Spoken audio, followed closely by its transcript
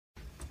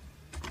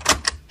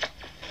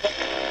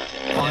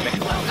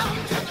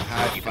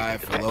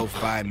5 for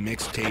Lo-Fi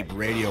Mixtape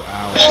Radio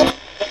Hour.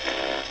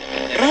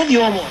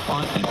 Radio Amor.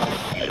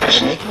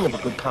 The making of a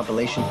good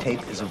compilation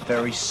tape is a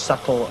very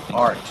subtle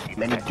art.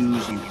 Many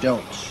do's and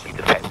don'ts.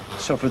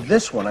 So for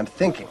this one, I'm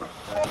thinking.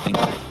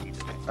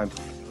 I've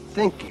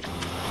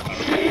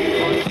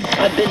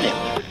been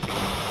there.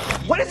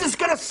 When is this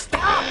gonna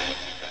stop?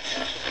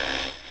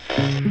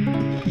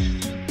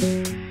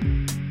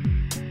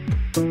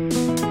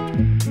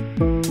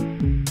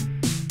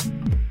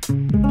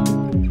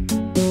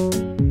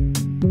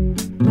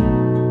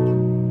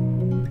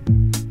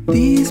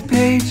 These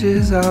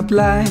pages are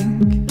blank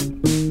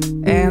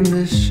and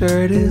the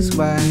shirt is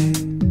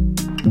white.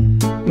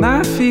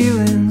 My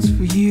feelings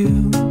for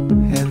you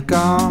have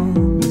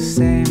gone the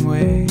same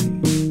way.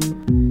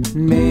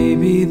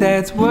 Maybe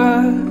that's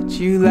what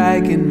you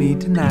like in me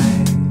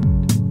tonight.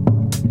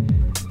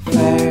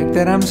 Fact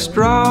that I'm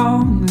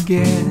strong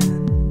again.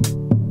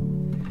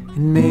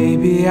 And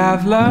maybe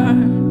I've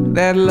learned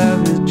that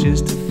love is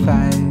just a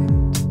fight.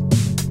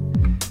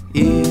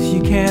 If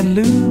you can't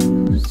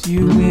lose,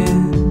 you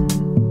win.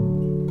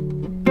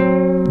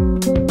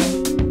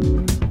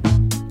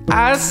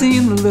 I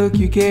seen the look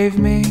you gave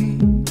me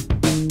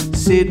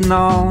sitting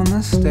on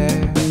the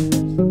stairs.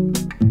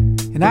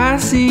 And I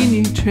seen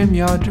you trim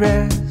your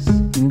dress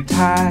and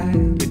tie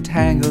your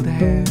tangled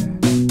hair.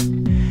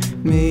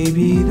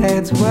 Maybe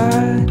that's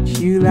what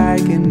you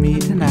like in me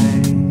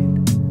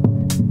tonight.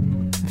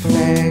 The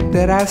fact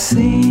that I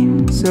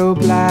seem so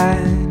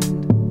blind.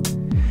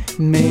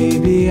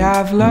 Maybe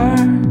I've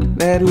learned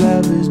that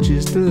love is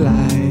just a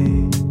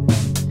lie.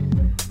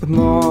 The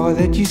more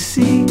that you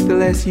seek, the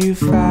less you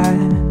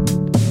find.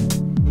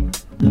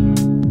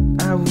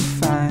 I will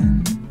find.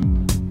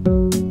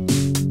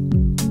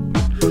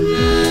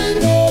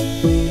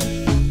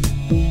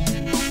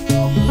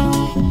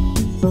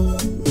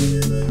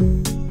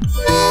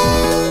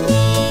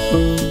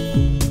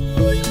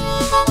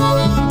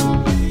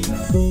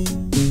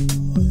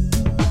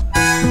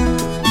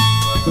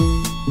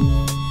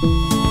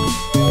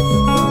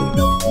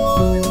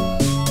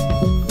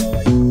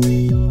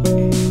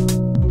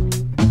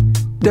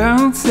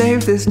 Don't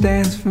save this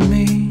dance for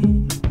me,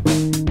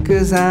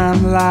 'cause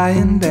I'm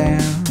lying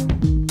down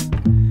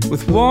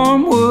with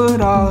warm wood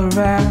all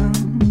around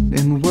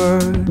and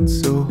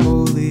words so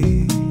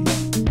holy.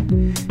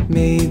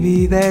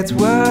 Maybe that's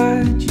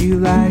what you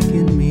like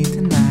in me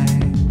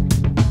tonight.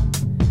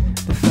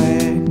 The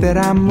fact that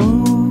I'm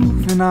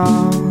moving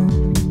on.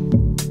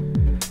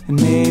 And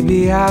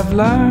maybe I've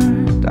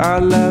learned our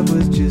love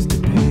was just a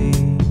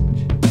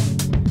page,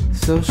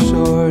 so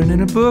short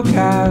in a book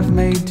I've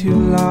made too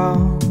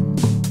long.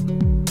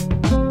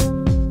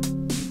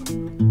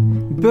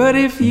 But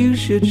if you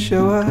should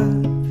show up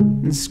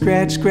and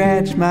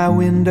scratch my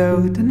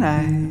window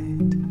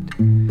tonight,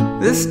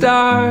 the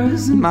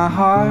stars in my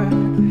heart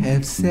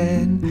have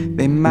said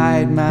they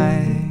might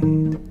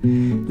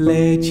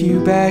let you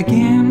back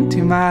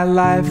into my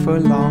life for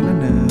long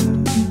enough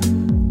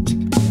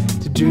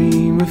to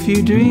dream a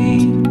few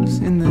dreams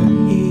in the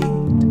heat.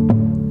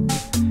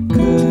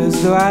 'Cause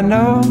though I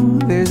know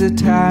there's a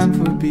time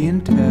for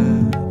being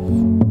tough,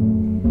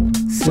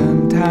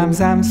 sometimes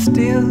I'm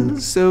still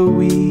so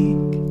weak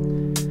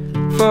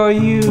for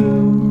you.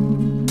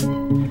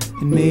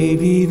 And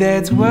maybe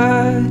that's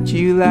what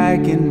you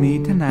like in me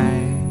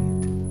tonight.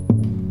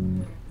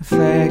 The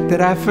fact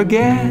that I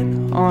forget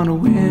on a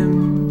whim.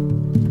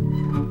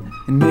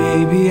 And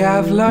maybe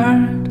I've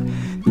learned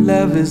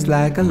love is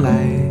like a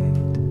light.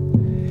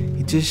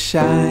 It just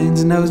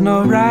shines and knows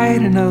no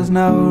right and knows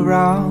no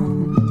wrong.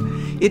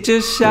 It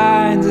just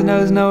shines and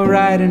knows no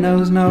right and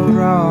knows no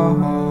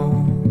wrong.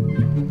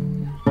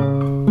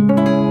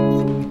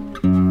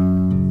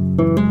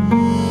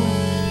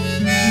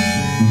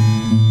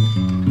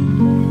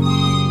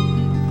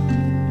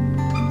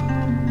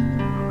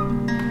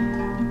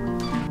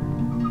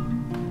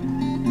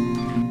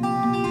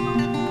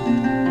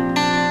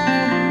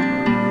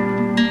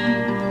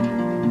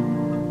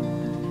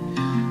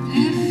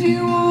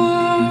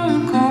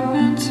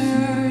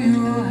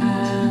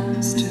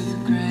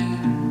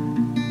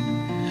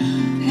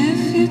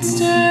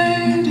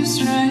 Stay a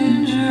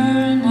stranger.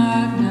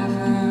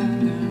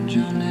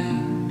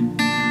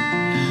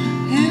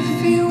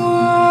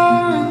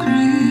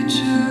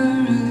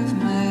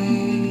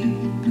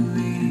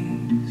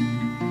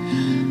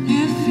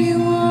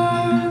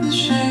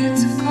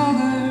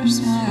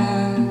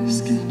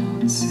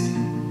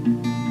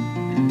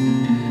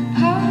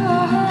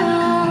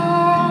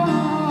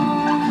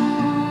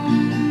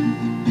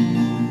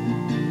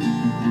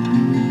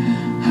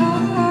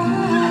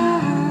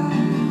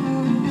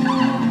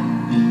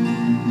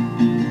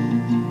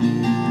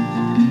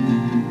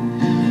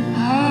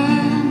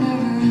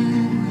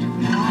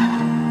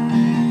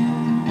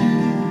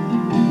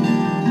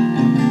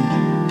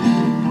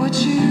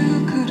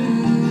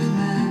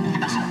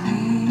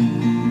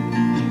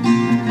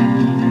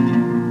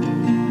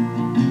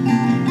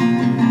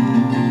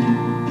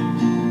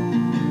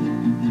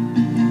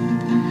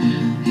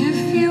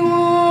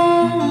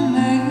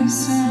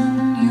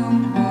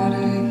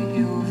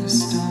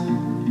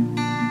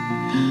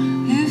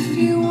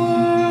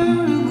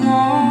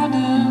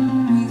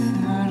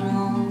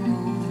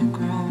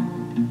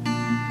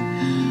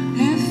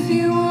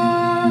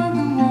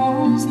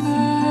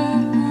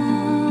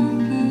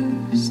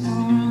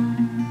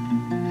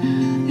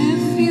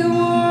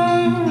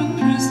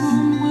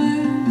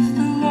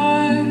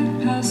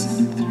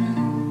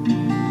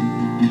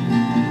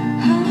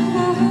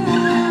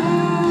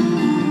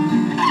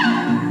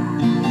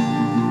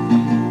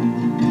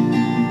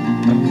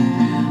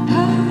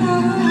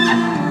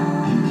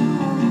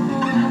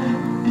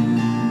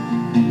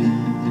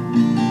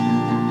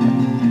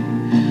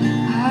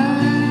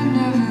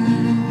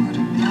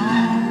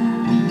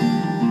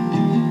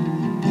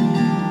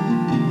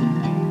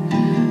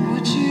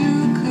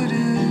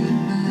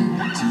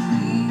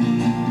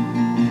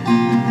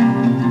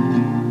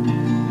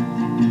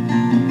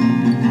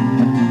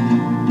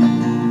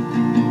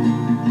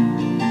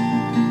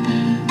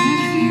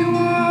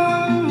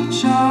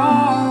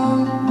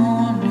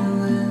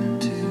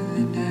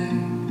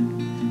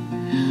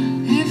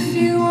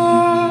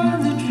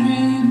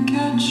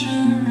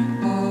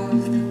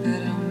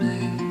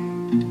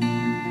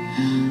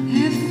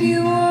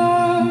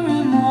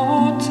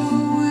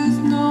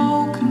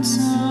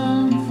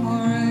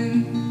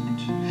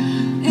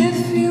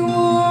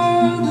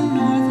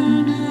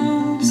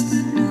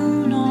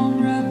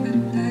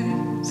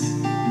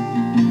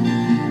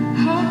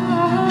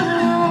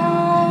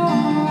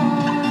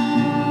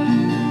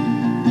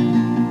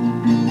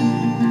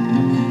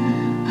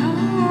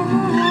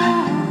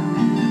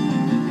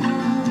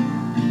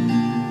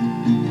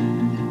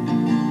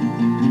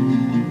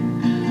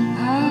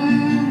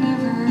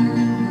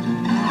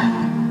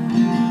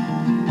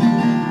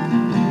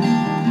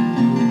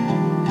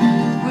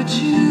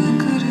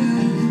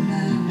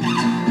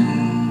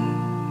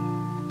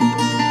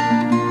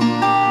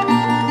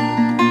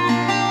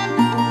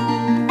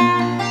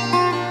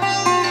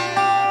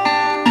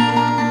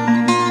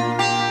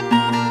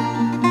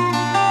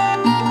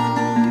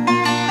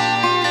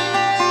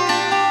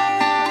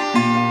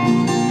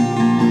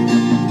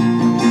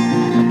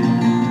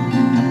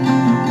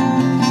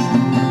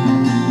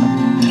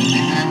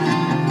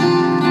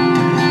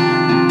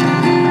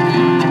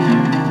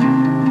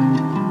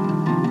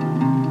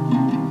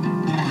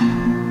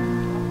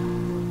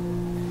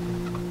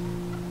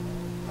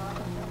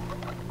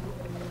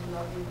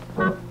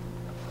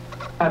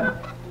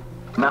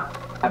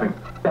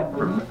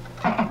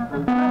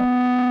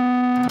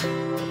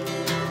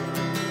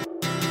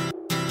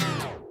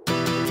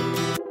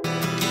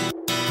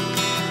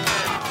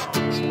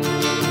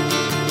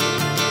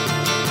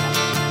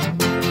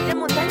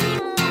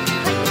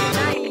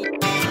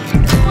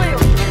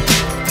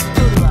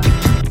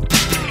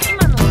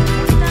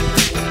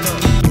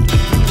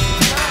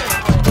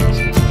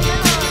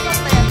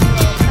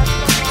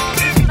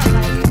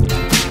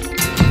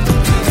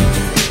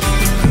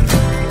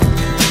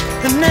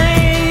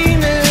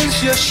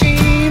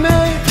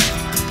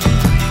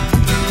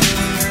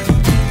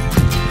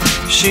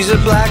 She's a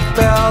black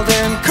belt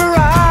in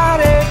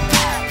karate,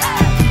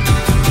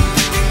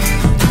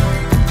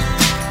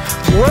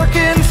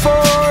 working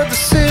for the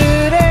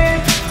city.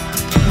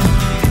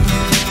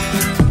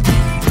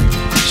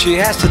 She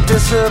has to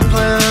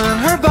discipline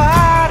her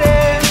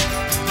body,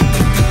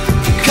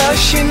 'cause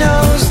she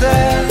knows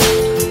that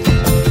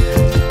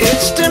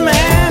it's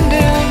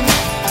demanding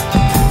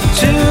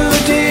to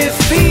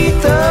defeat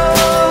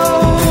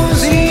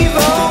those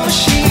evil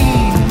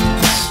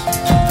machines.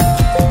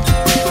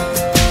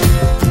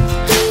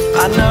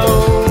 I know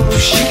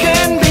she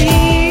can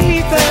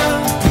beat them.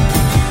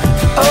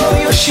 Oh,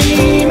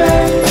 Yoshimi,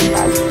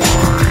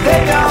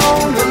 they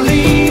don't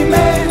believe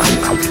me,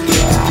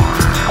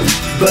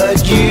 but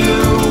you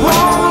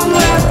won't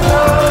let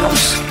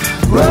those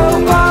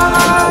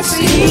robots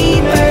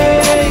eat me.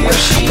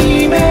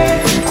 Yoshimi,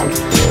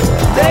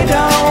 they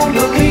don't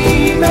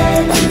believe me,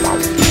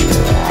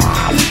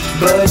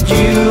 but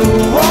you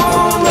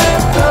won't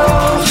let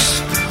those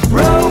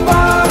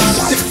robots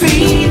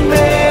defeat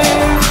me.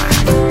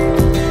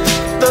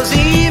 Those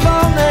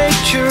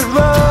evil-natured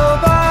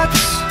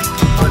robots,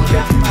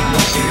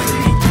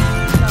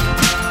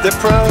 they're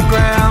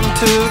programmed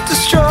to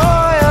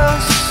destroy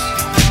us.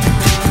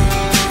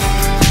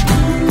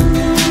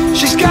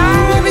 She's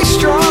gotta be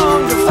strong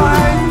to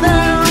fight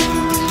them,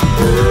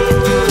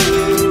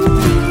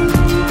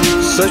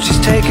 so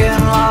she's taking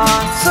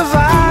lots of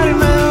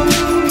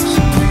vitamins,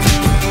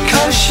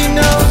 'cause she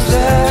knows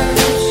that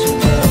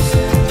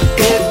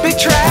it'd be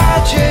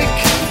tragic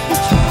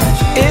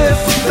if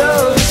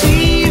those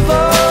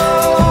evil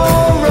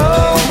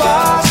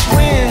robots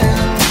win.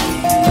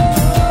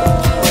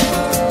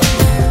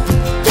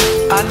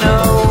 I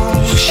know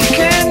she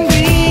can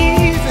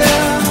beat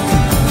them.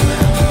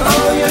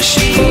 Oh,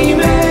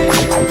 Yoshimi,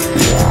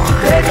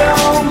 they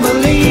don't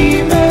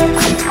believe me,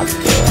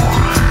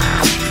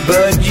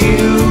 but you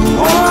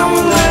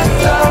won't let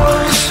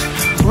those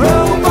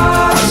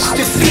robots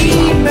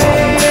defeat me.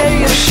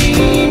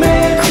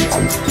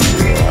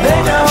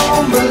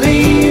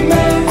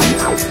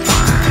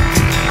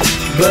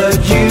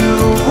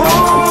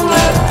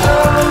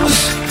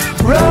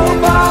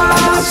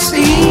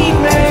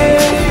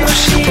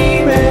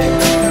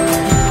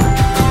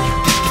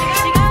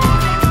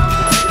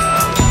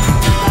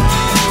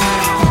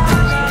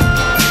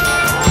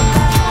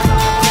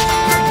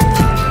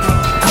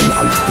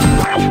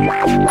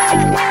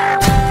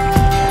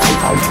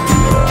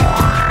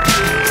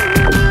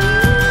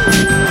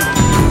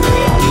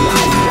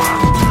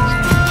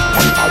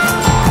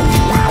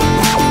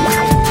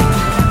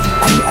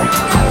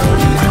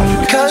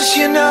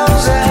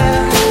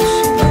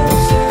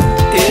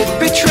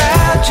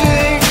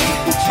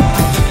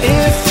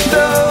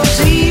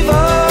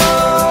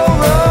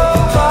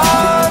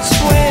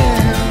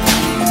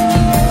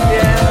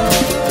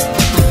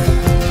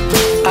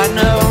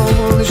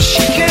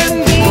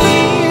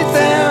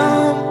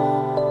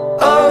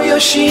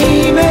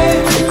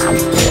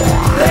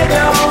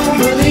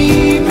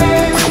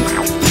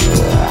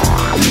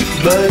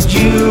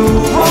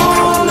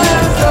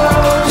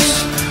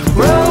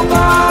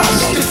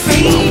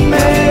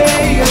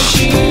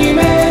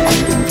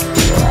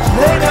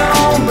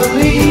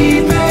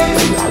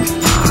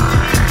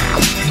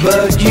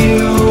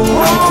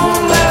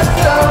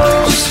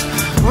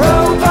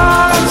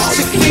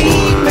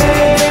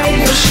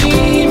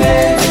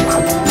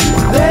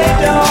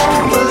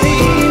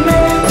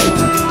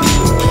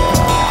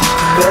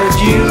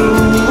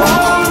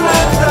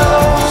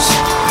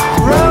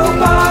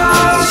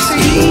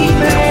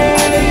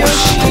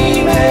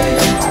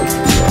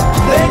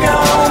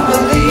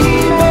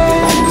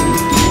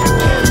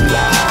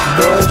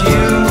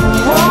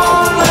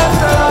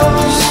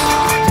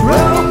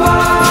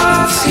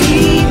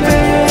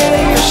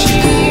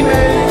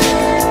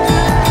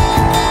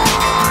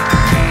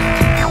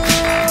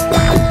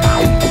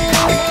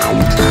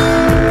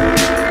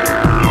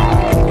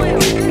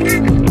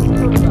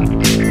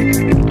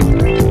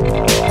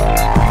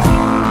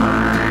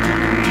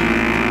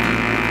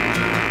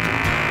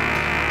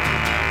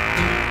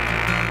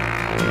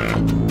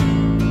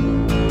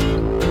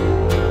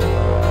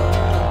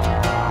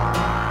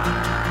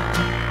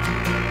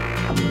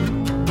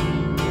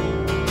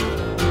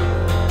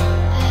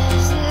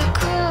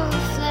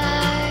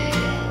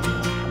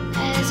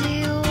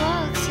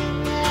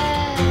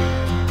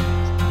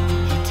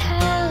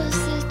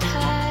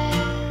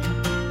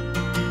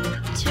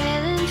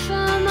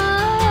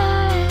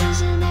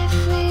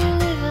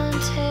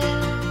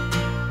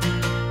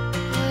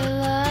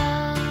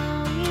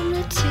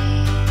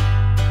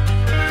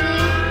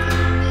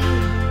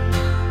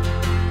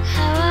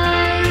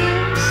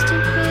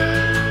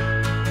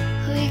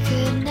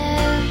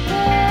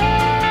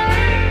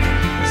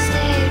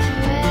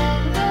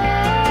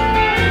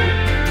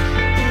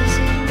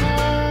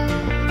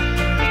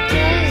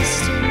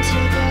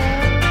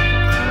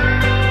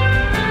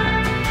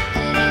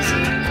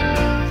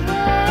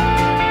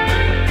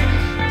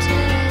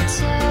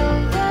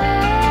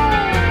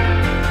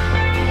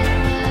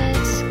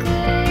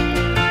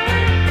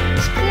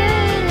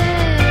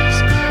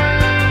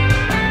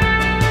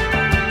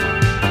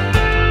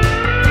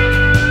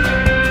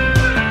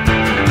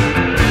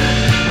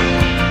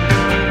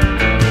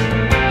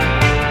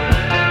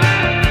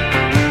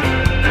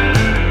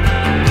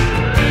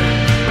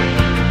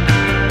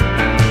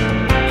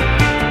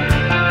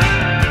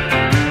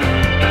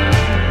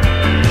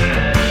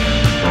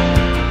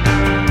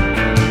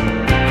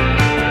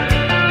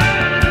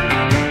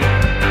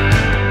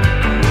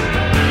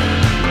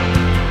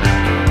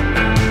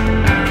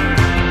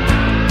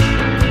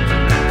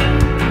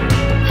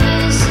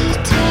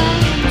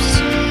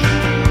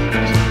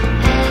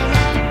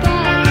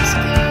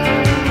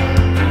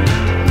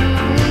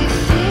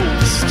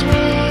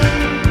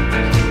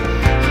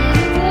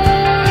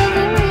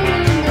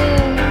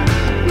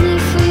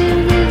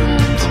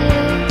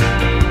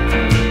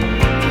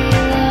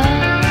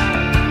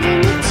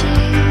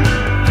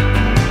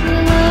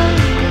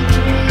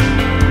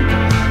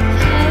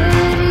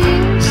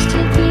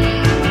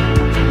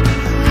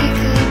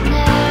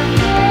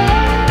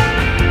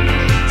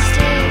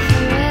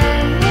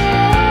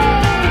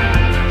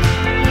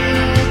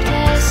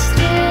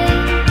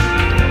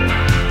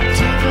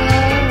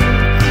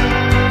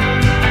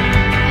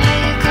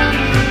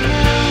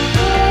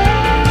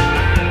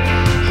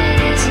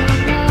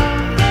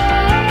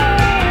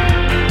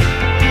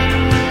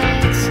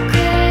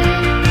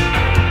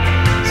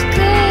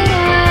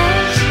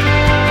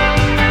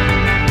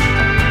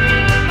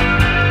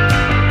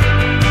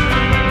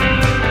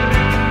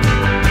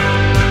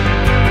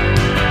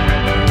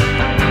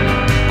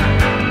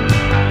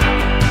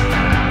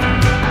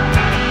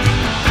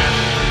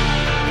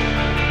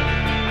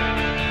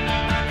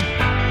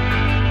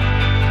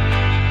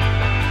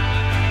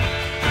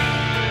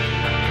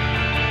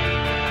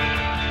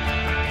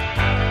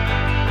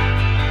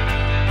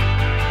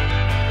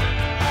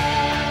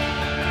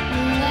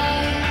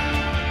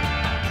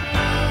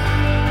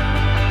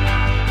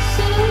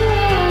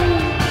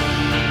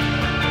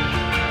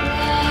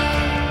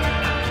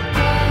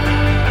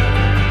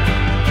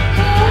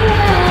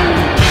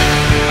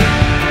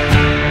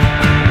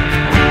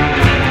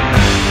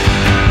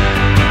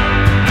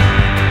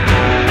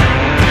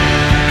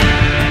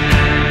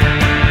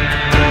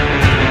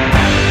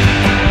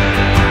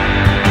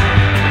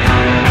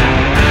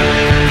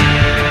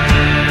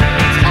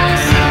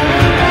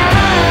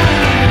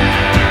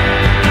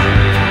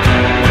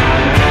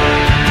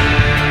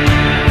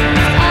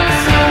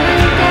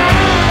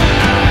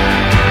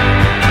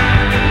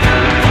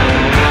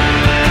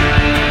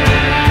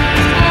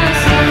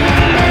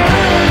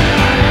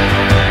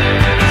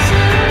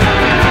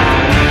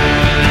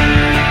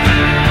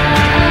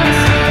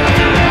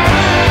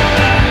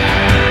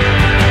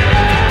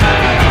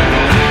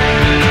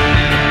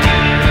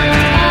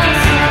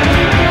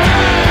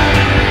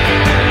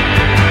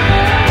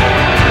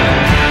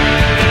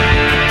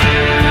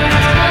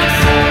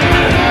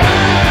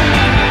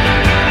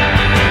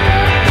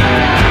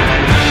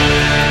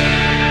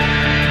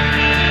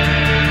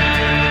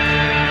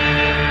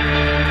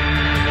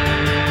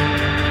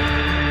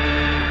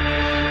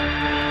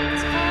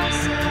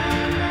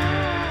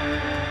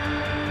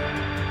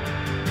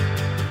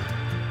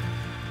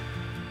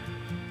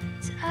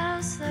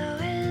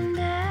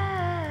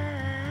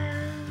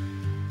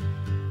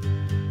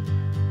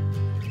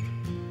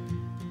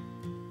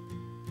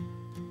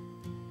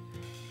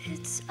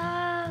 It's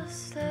all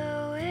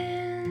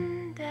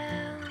slowing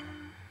down.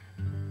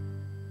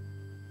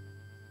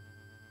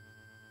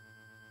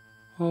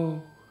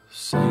 Oh,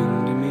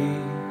 sing to me.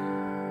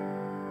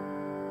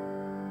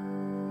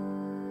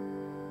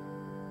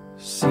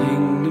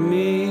 Sing to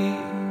me.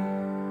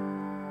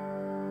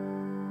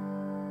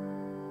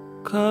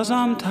 'Cause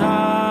I'm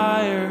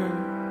tired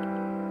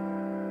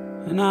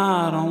and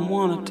I don't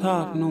wanna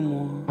talk no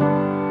more.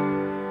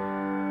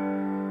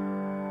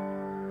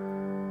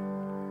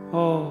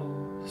 Oh,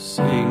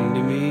 sing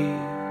to me.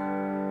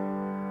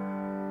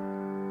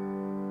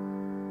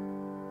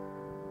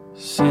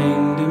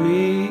 Sing to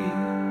me.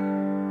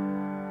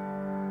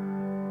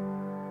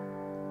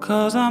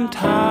 'Cause I'm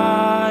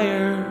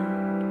tired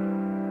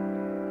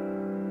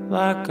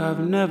like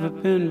I've never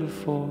been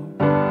before.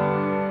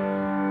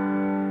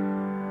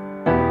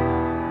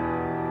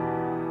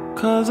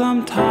 'Cause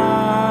I'm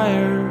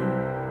tired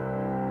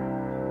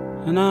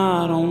and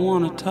I don't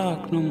wanna talk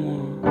no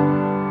more.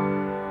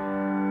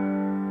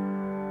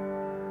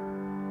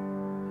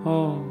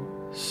 Oh,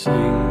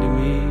 sing to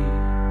me.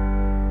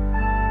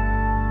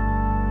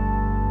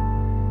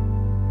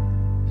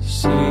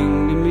 Sing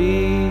to me.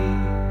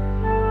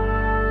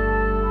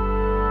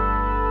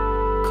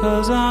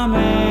 'Cause I'm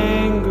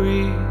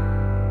angry,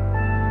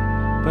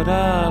 but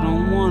I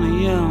don't wanna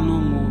yell no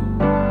more.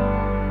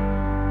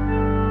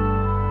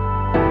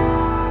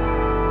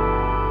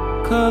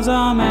 'Cause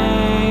I'm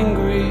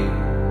angry,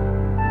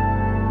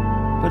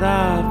 but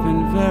I've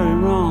been very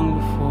wrong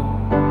before.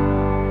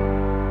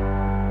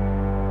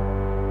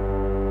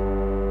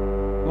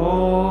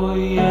 Oh,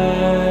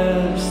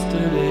 yesterday's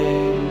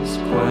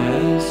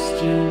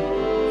questions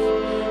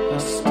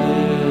are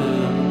still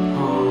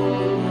upon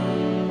my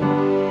mind.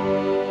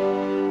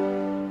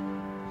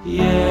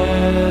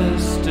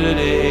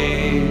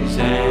 Yesterday's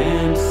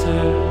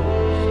answers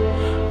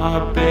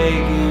are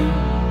begging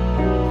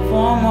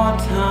for more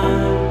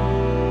time,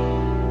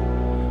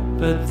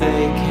 but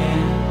they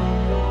can't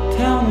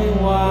tell me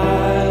why,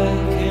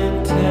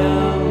 can't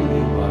tell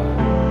me why.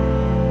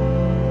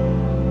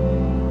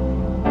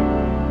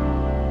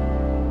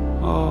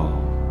 Oh,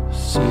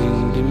 sing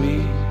to me.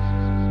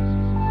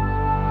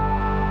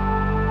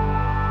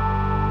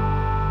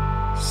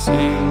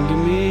 Sing to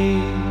me.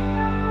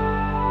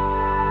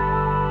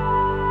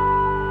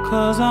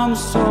 'Cause I'm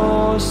so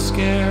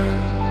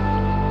scared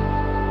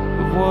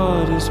of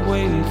what is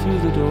waiting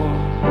through the door.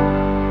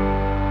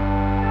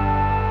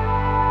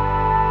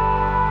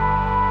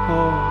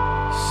 Oh,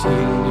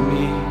 sing to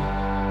me.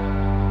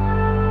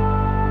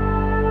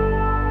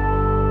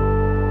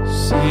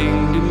 Sing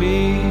to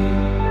me.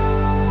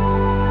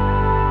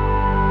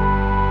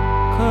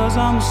 'Cause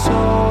I'm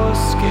so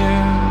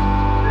scared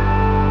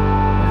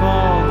of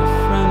all the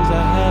friends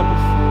I had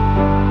before.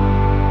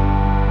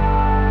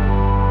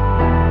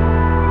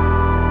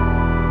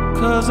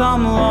 'Cause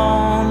I'm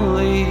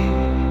lonely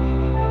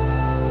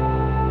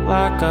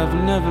like I've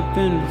never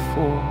been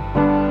before.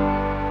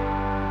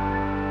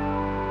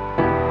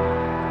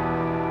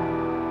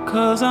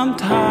 'Cause I'm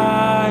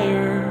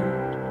tired,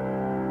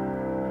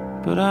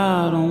 but I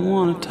don't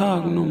wanna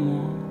talk no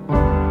more.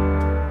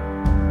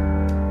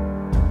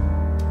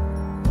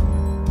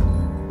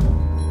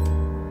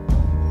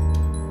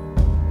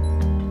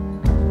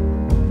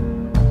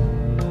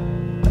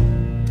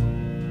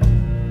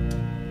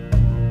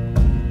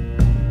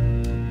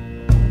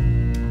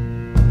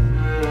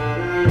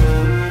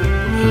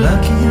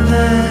 Lucky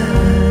that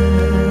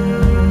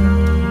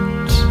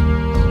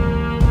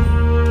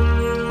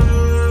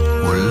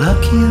we're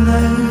lucky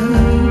that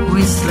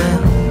we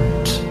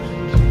slept.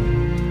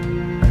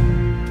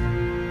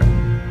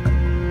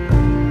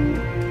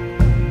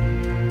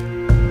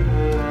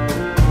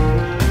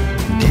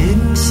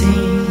 Didn't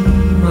seem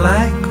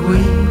like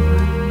we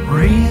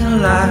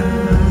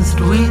realized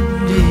we'd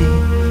be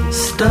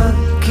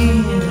stuck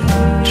in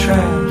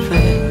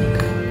traffic.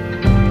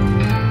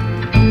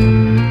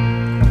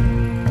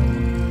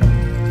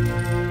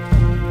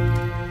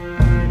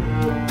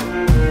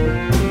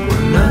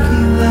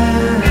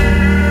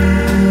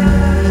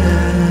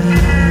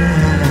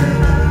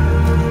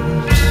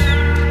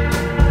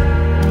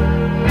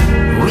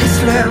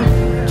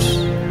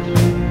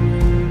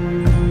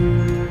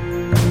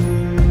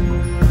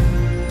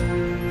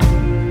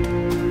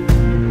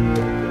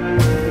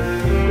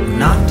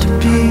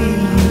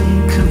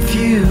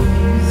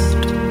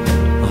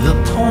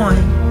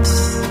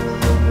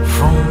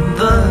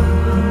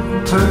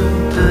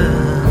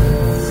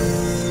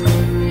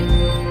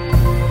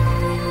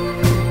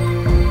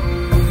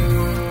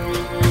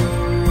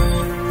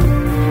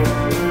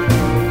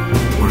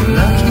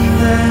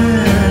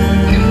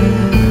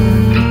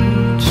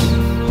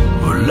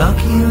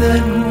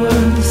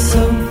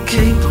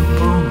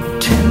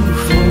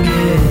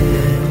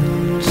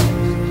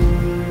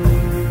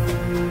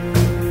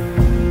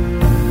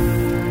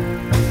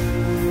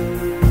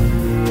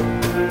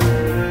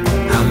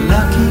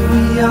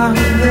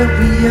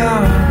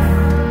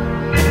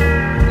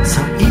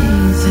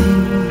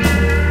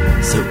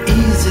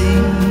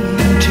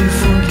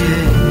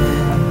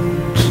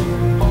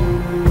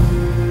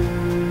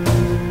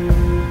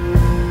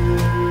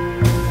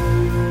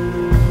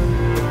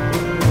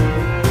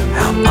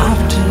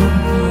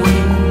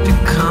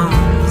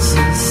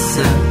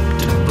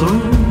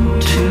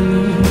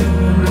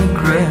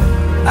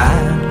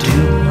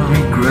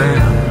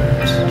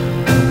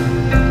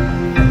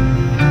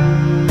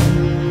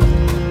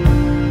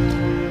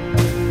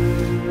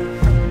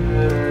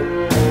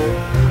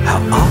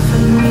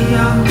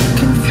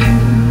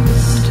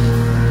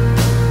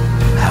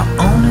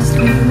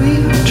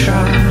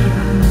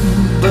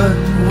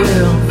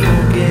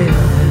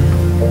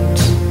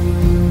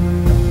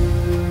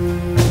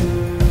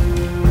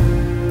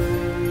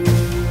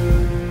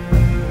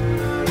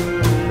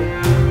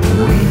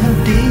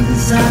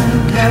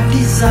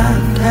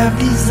 have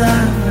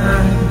designed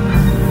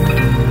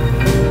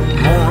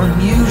more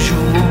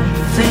unusual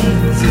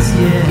things as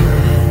yet.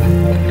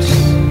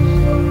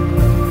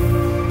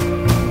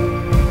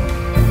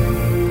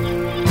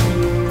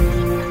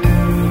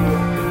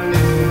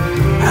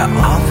 How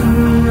often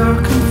we are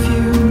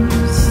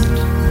confused,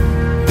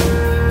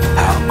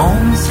 how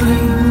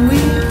honestly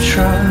we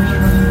try,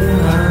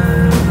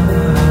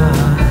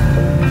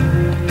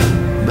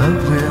 but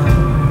we'll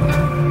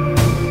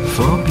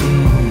forget.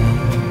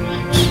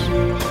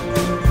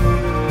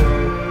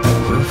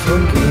 We'll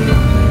forget.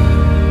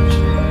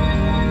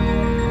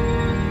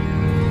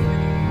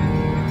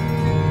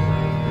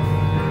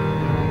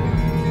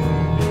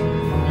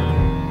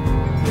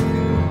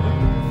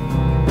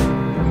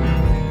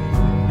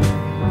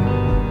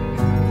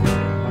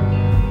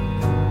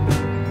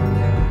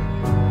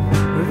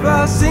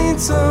 I've seen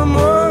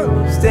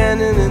someone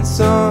standing in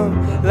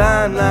some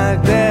line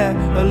like that,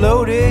 a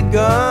loaded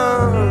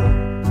gun.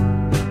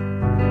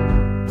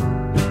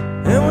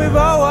 And we've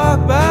all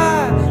walked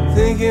by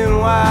thinking,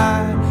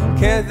 why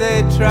can't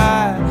they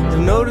try to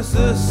notice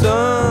the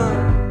sun?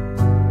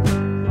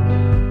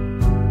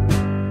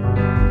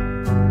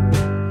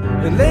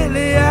 And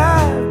lately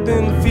I've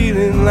been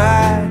feeling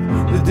like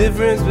the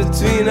difference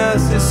between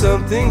us is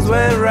some things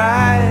went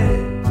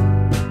right.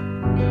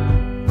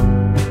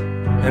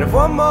 And if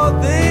one more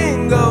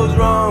thing goes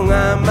wrong,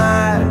 I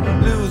might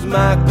lose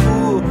my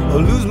cool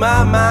or lose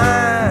my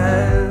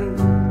mind.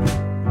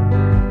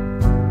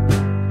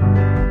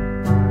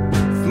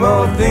 If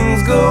more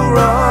things go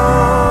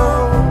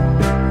wrong,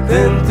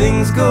 then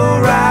things go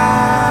right.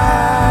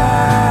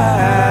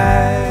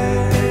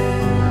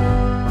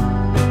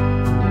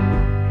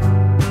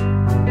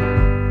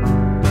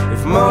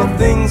 If more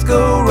things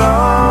go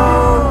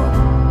wrong,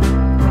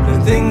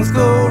 then things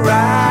go right.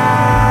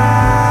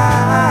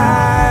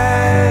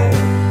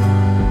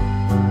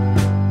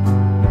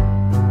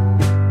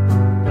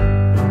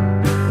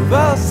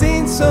 I've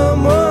seen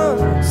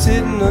someone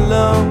sitting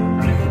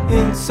alone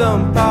in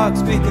some park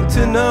speaking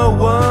to no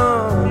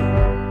one.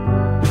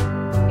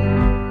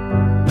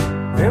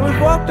 And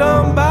we've walked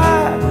on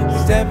by,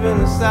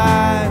 stepping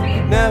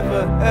aside,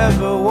 never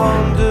ever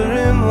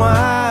wondering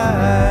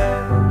why.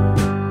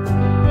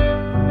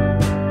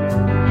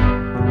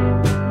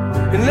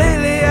 And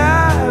lately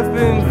I've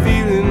been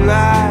feeling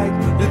like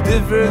the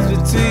difference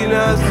between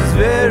us is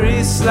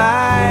very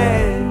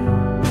slight.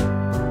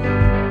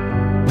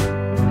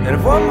 And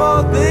if one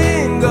more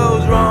thing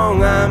goes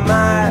wrong, I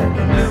might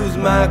lose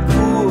my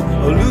cool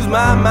or lose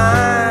my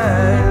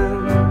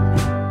mind.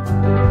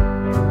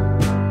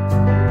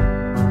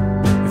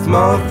 If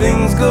more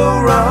things go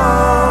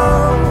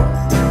wrong,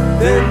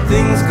 then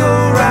things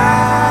go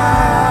right.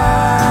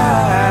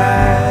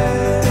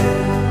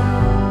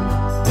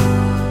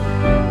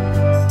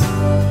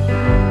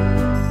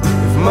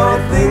 If more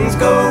things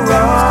go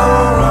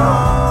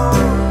wrong,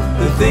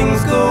 then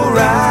things go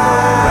right.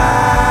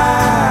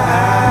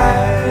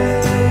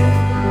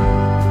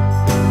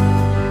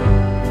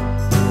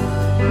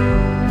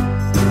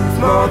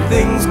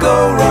 Things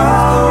go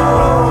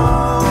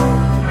wrong,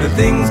 the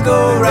things go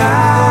right.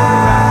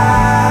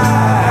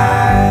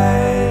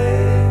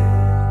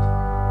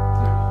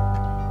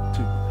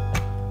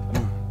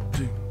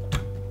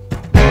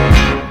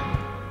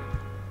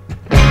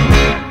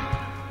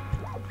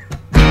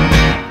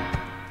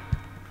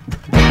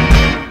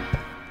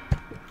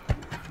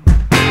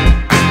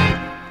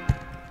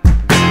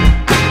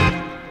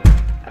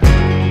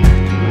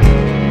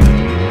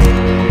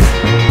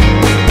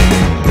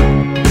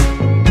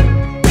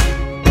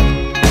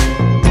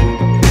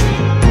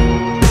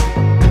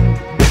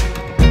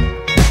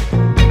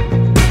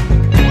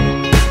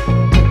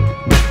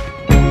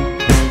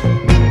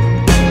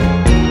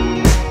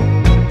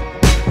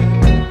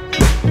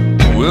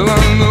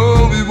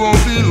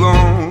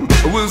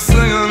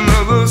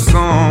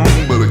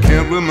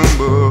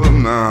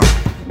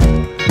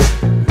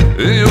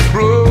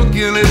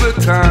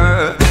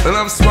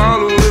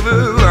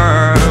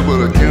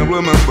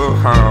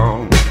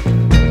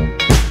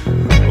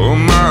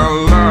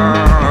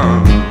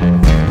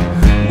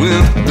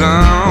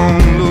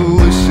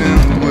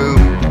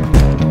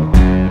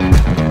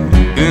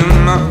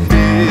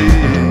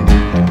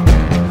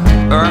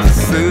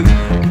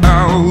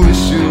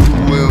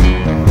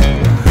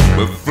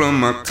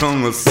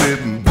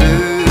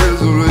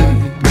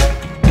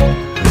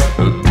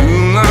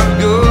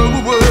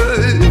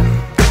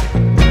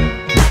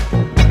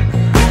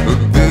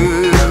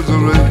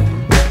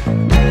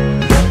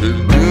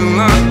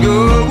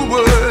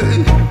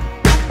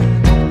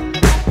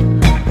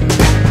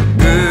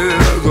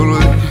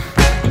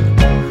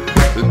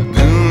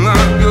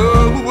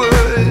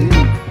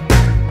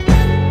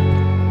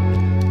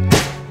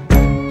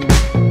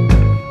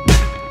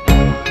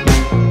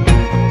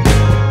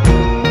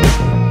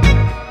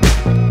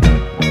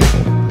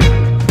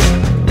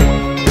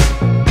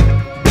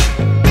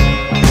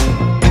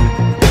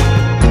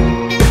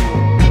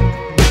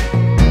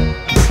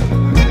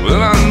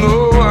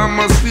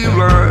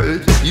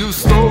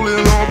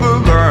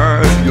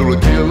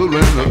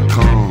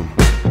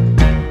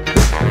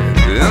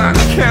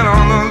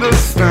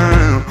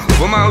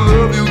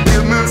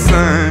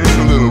 sign,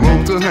 a little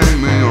rope to hang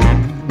me on.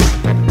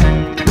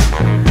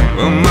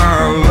 Well, my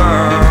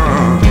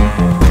love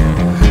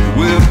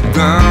whipped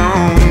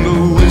down the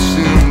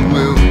wishing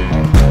wheel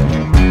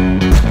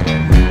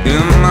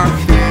in my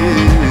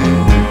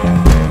head.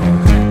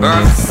 I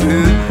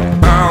said,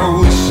 I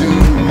wish you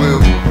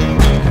will,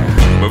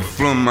 but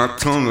from my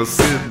tongue I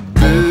said,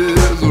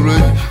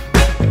 Desiree,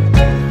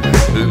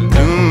 it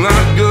do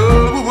not go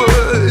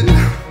away.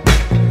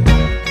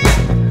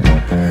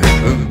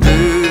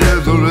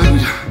 Desiree,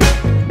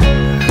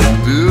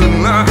 do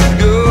not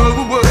go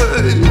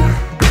away.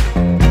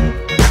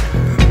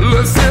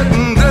 Listen,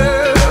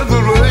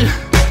 Desiree,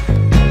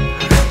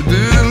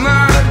 do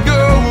not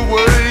go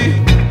away.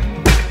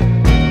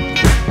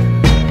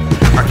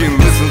 I can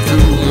listen to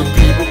the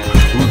people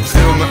who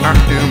tell me I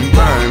am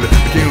blind. I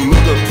can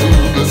look up to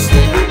the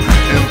steeple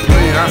and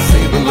play I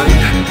see the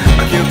light.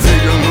 I can't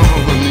take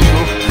another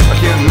needle, I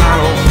can't nod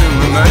off in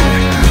the night.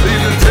 You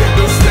can take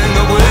the sting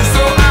away,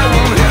 so I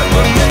won't have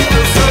the need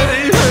to say,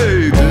 hey,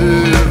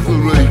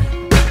 Desiree,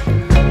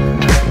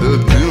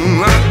 do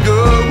not go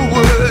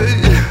away.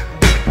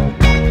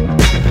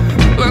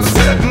 Let's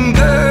set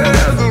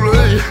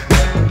Desiree,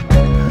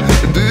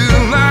 do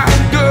not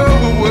go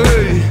away.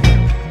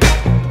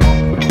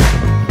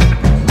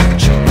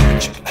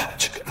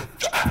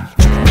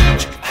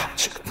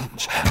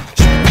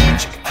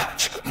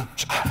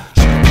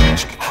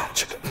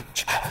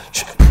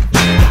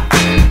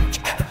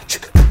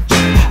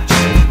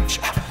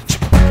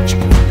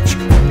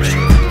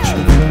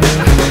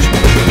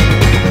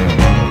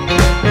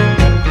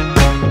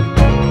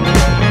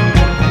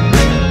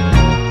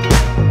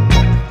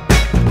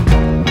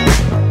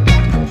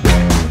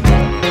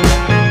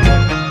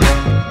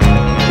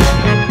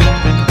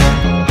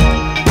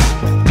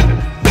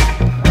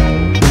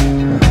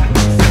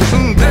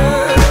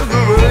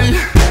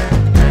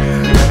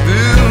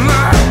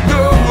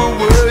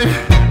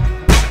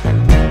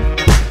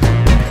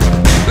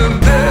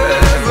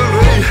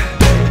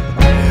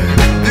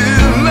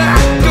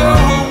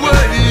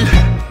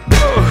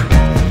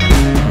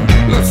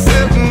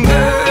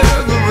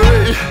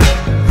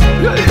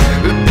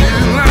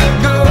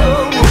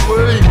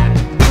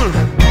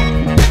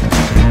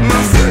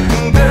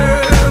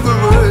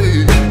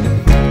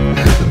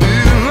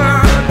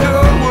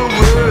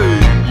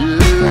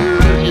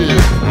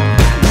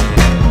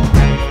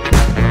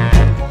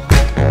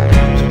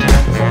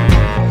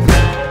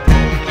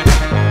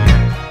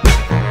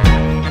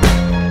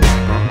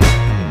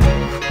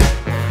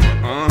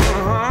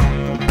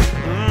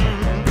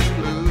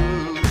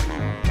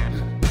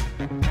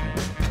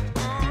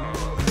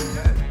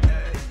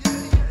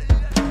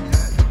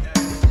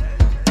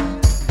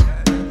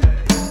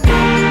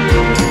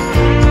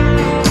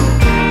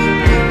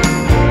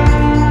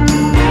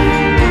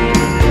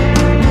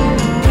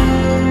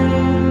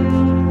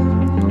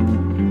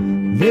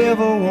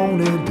 Never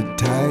wanted to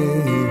tie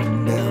you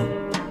down,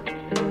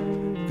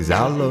 'cause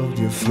I loved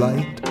your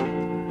flight.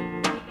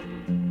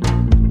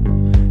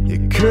 You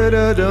could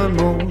have done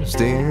most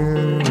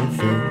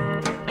anything,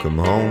 come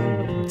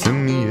home to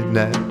me at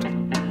night.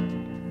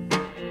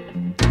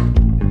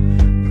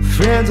 My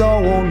friends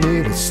all want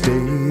me to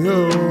stay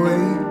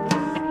away,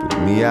 but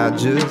me I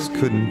just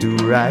couldn't do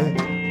right.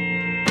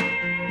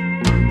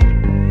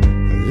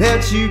 I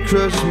let you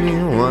crush me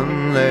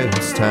one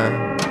last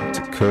time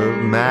to curb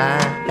my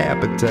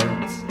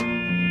appetites.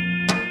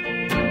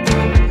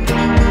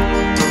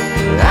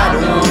 I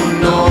don't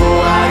know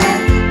why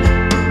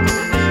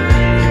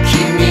you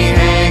keep me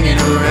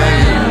hanging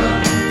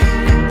around,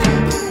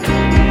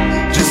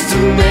 just to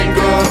make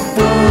a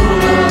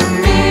fool of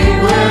me.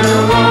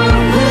 Well,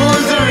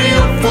 who's a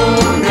real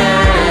fool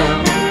now?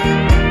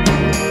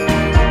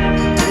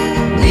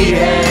 We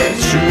had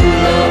true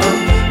love,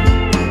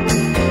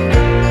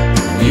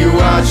 you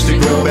watched it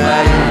go by.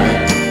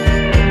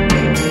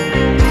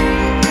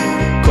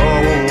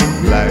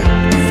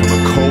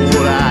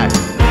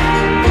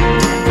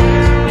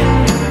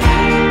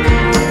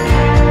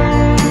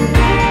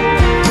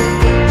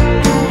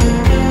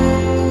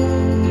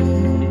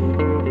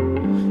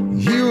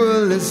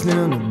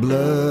 Listening to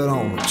blood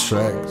on the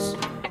tracks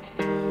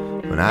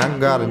when I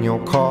got in your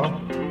car,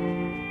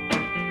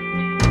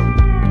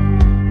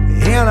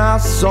 and I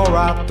saw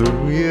right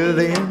through you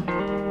then.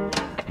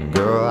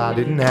 Girl, I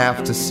didn't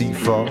have to see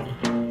far.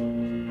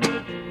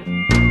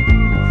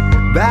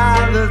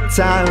 By the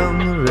time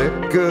the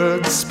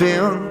record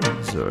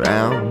spins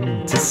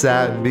around to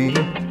side B,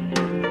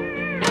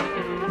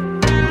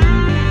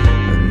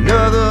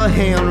 another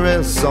hand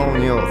rests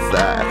on your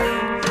thigh,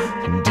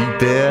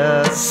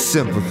 deepest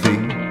sympathy.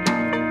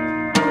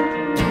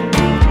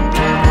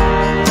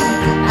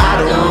 I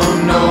don't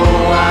know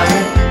why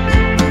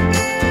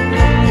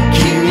you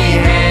keep me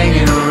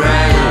hanging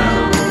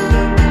around,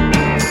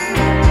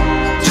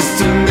 just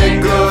to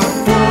make a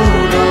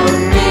fool of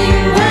me.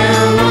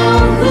 Well,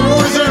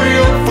 who's a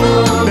real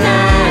fool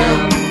now?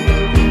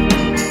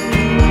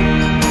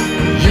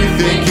 You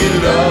think he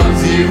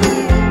loves you?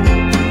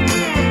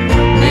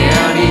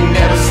 Man, he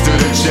never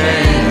stood a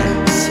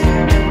chance.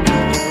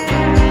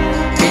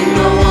 Ain't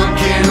no one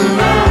can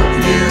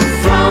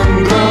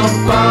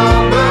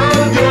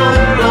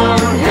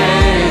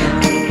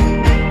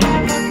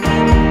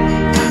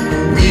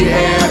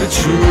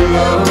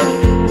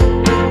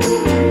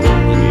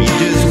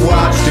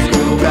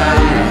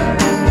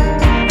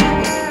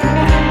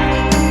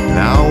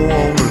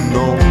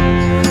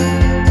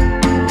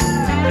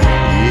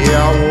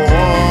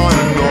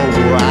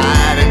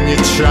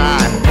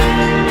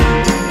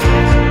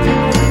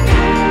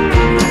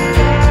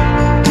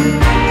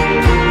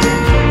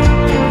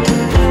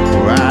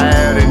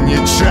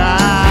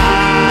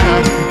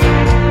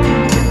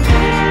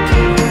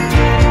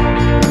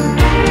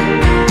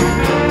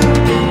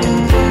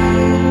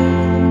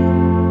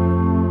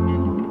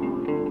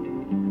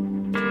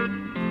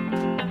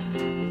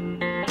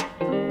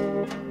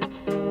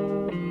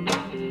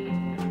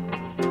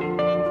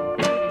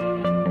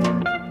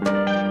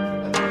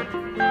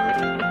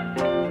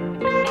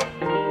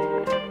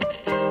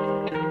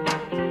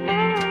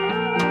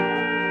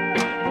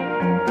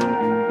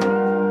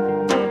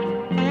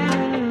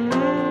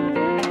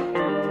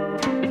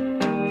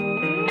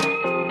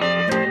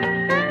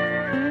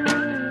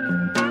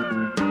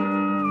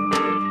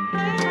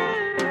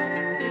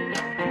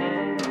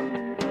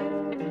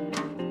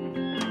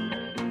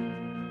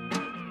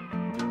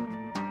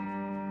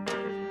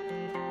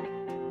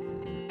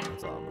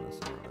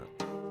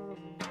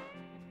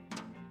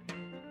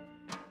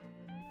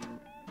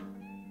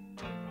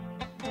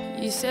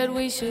You said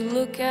we should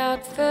look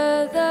out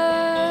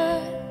further.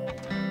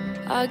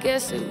 I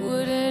guess it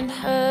wouldn't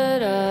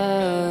hurt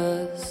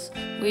us.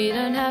 We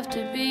don't have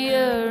to be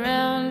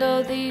around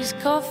all these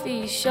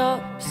coffee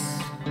shops.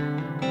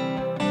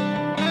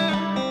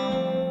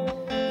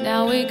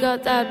 Now we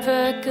got that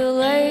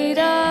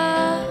percolator.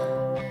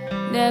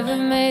 Never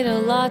made a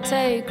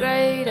latte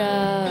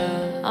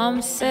greater.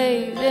 I'm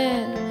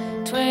saving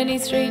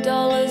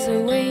 $23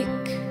 a week.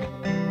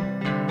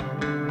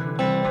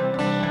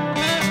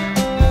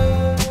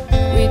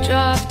 We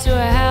drive to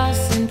a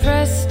house in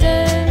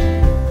Preston.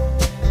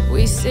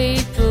 We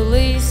see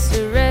police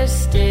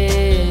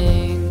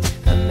arresting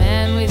a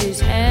man with his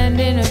hand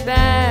in a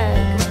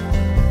bag.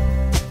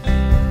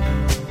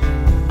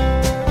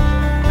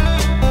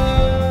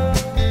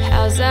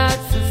 How's that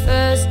for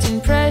first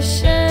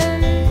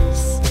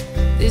impressions?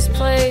 This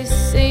place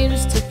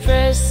seems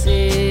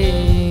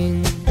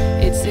depressing.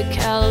 It's a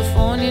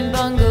Californian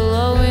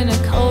bungalow in a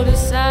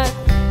cul-de-sac.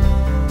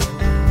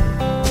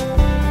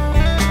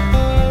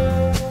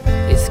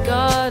 It's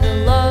got a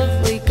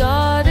lovely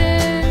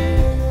garden,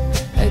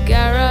 a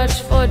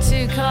garage for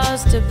 2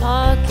 cars to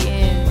park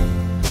in,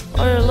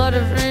 or a lot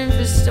of room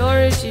for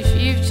storage if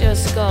you've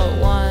just got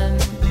one.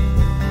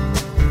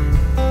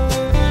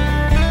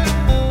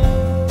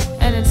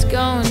 And it's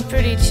going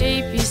pretty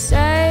cheap, you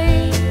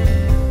say?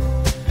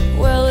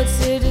 Well,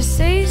 it's a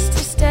deceased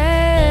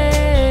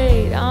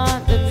estate.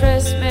 Aren't the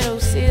pressed metal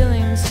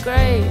ceilings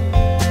great?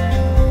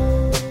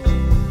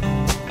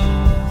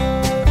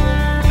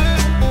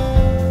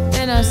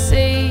 Then I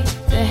see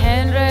the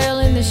handrail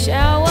in the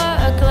shower,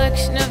 a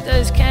collection of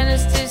those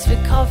canisters for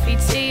coffee,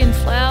 tea and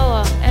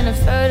flour, and a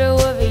photo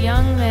of a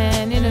young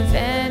man in a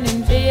van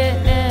in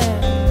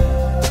Vietnam.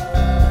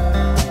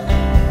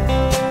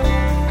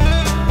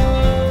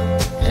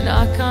 And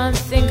I can't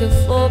think of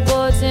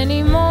floorboards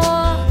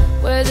anymore,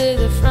 whether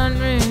the front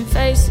room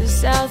faces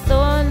south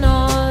or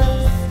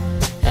north.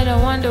 And I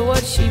wonder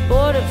what she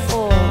bought it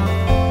for.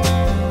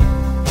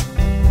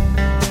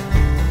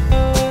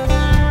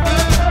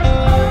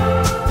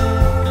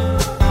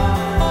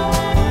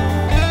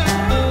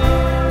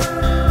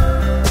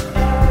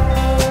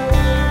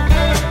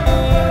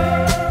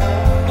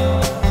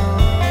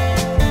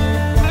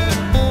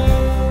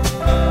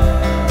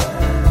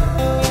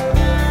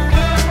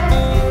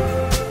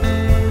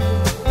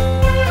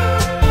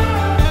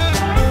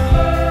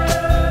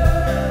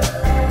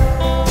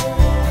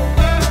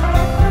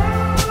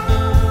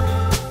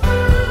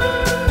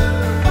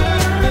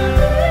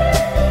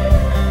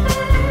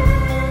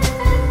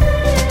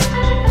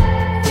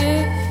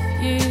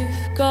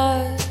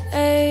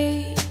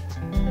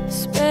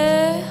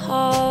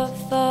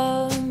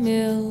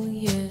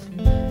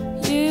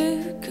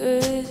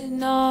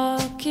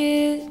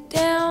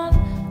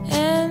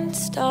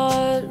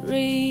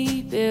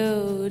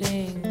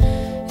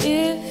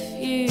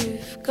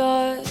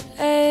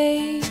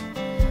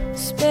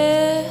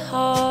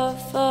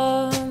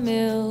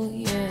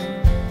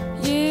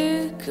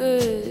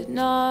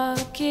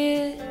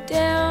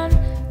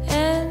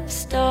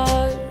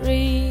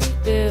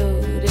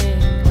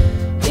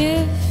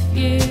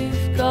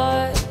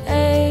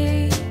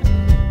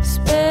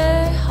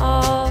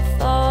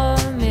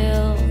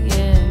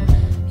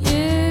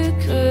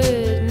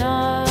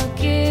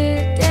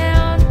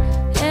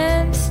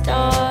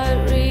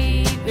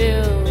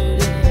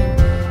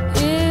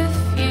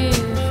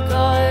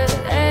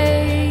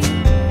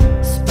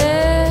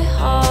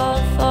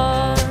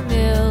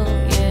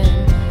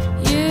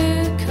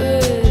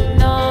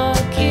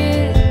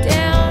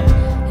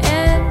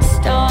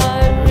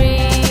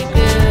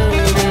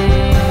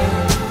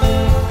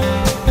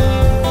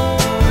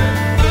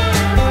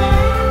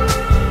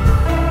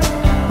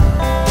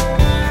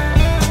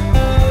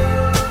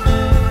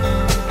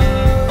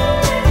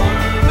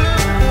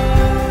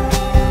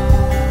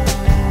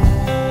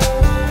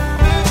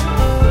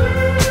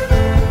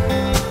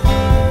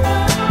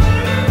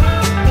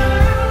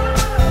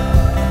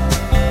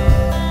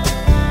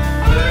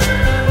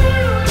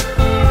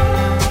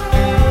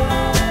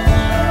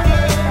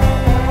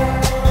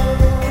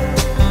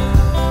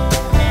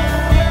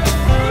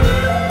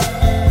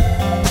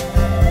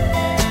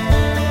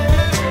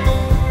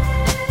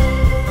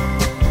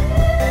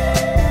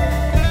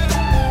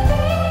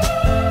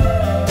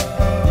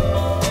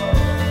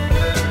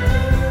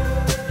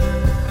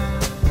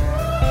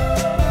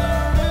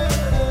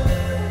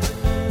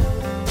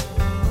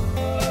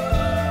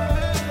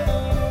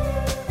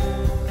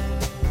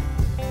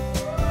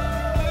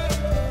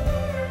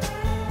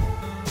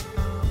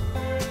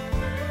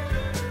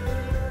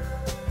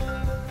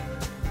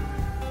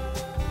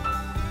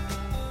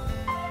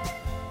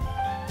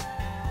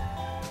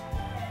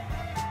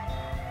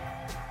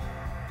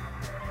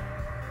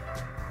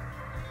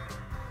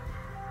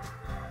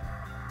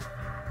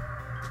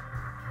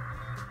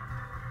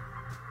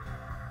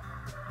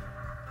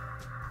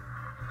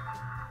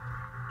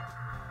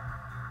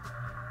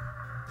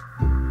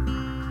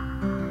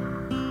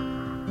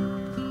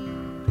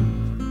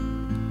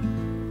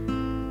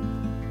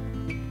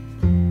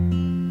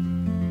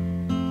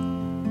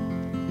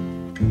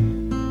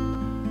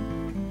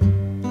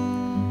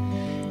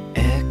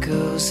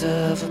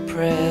 memories of a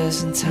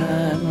present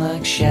time,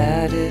 like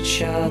shattered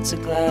shards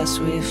of glass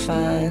we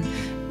find,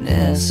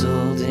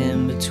 nestled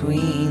in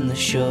between the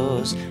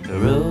shores,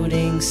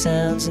 eroding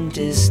sounds and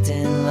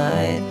distant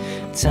light.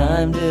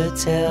 Time to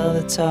tell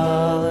the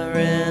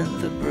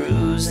tolerant the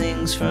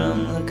bruisings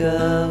from the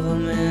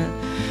government.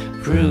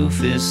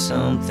 Proof is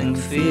something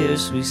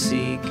fierce we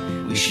seek.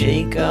 We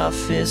shake our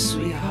fists,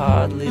 we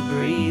hardly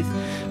breathe.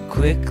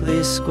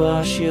 Quickly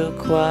squash your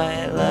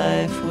quiet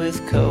life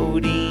with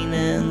codeine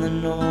and the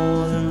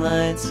northern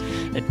lights.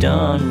 At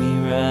dawn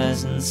we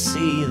rise and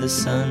see the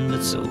sun,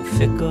 but so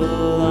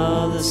fickle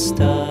are the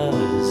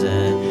stars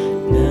at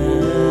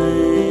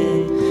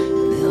night.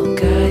 They'll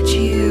guide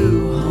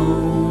you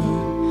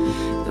home,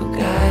 they'll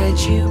guide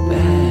you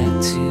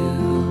back to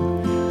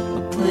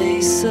a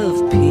place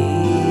of peace.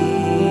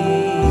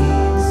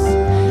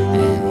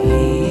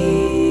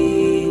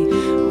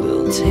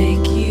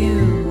 Take you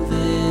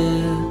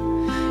there,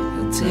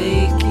 he'll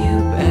take you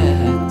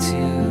back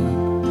to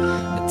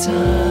a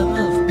time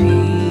of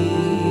peace.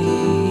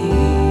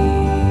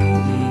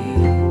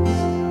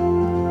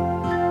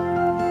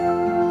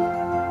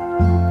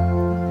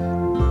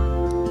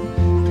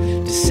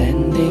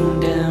 Descending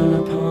down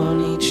upon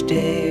each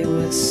day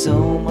with so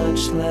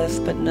much left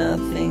but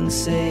nothing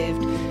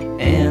saved.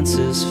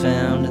 Answers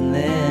found and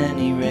then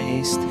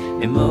erased.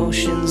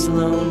 Emotions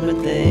loaned but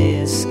they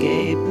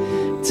escape.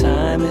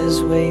 Time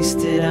is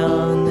wasted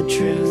on the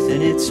truth,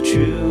 and it's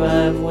true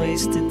I've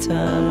wasted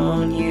time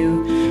on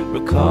you,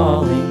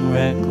 recalling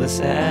reckless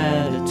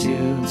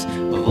attitudes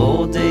of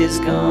old days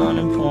gone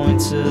and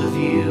points of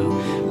view,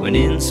 when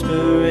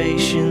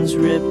inspiration's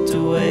ripped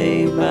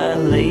away by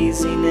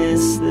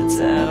laziness that's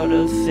out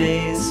of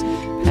phase.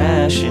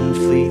 Passion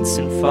fleets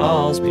and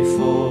falls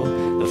before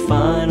the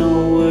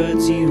final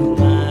words you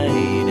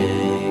might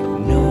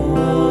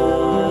ignore,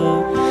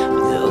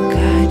 but they'll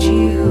guide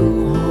you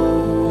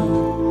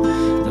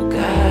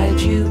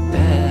you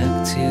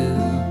back to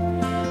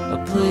a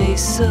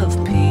place of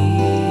peace,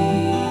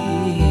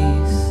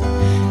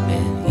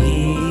 and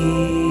he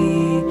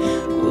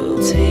will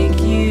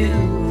take you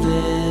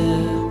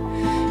there,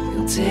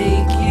 he'll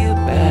take you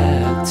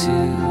back to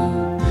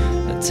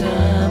a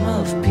time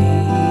of peace.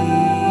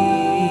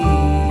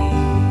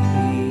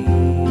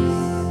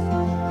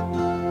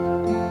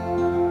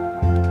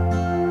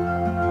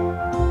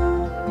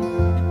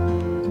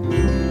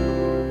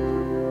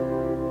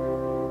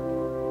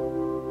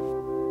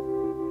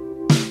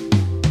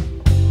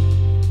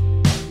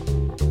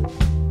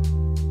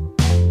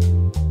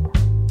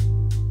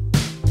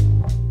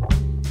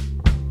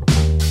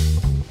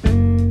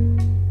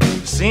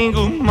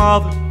 Single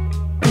mother,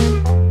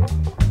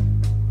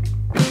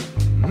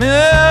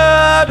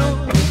 middle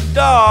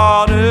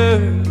daughter,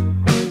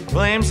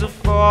 blames her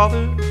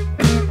father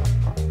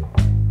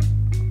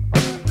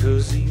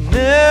 'cause he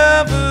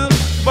never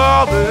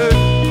bothered.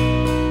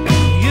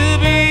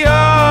 You'd be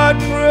hard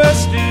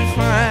pressed to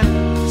find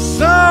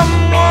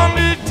someone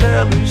to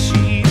tell her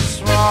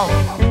she's wrong.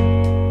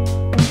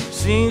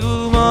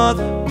 Single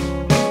mother,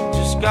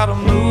 just gotta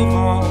move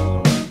on.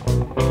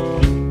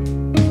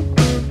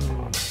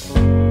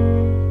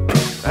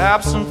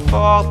 Absent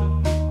father,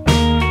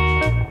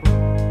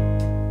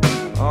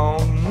 oh,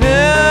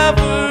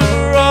 never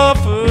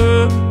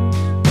offer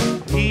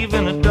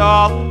even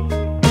 $1.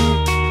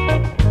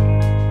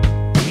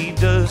 He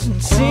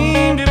doesn't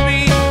seem to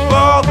be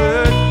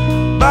bothered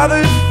by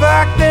the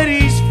fact that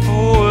he's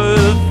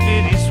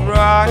forfeit his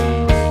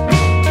rights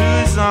to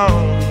his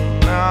own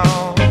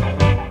now.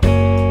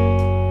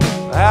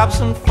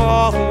 Absent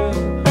father,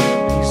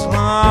 he's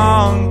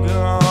long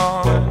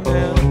gone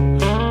now.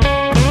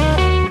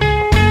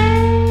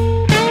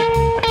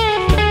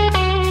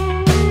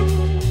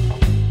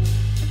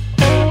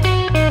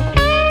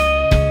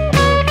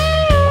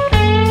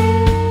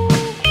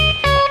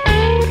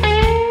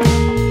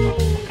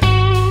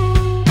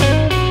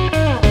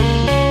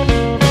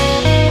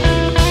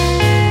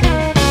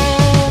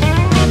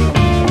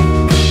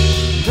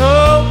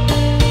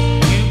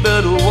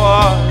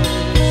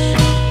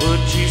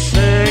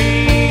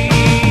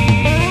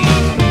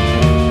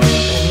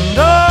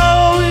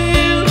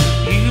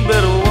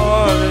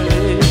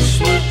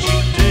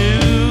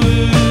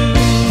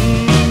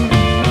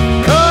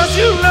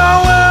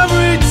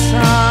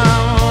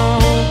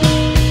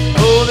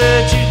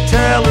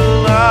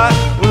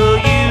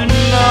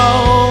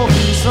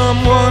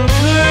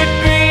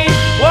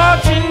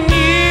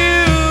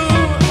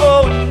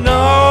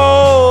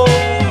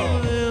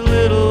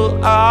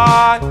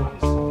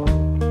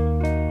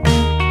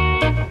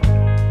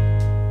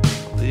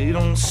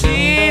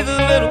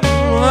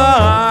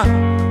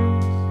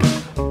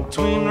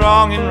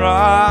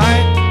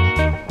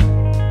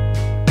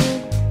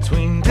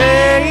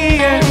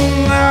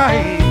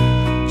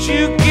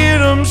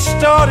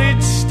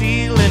 Started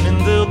stealing and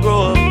they'll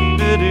grow up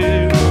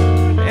bitter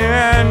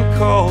and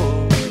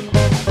cold.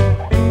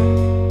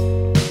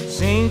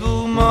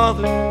 Single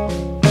mother,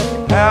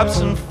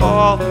 absent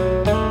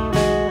father,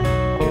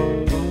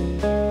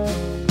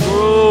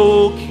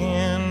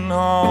 broken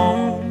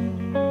home.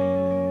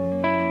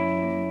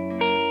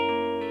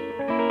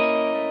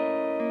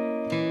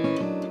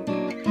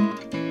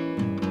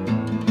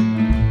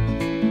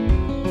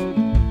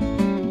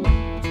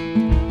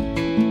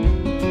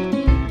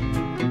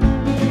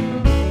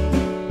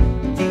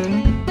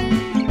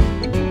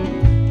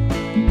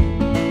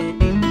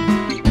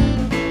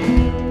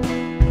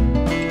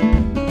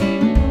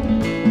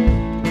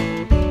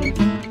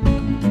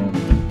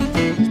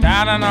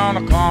 Standing on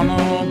the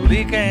corner,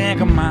 bleak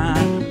and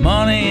mine.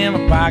 Money in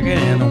my pocket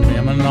and the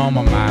women on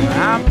my mind.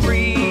 I'm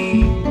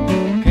free,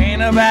 can't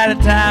nobody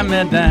tie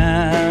me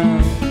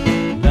down.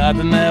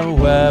 Nothing ever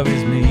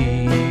worries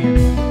me,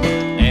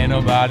 ain't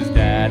nobody's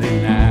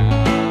daddy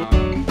now.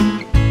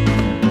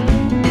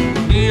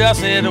 New York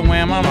City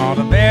women are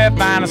the very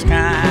finest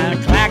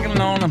kind, clacking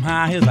on them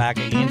high heels like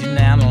an engine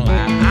down the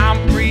line.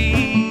 I'm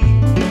free,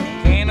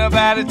 can't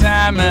nobody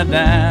tie me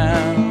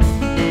down.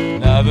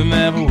 Nothing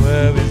ever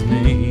worries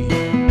me,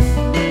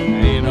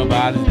 ain't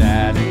nobody's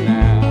daddy now.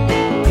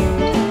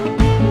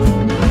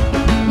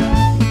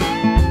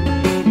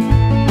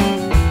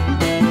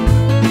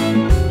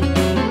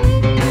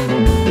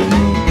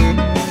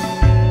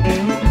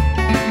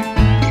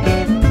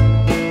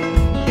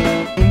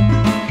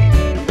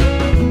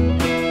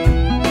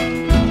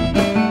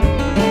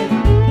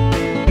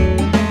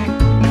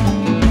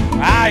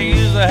 I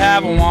used to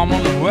have a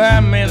woman who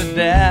worried me to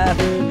death.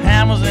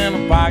 Hand was in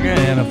my pocket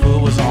and a fool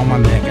was on my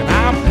neck. And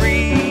I'm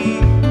free,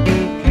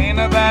 can't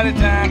nobody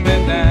tie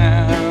me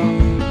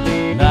down.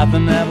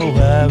 Nothing ever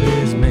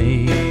worries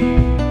me,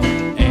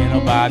 ain't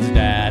nobody's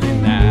daddy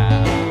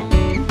now.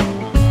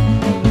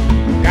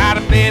 Got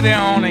a baby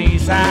on the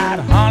east side,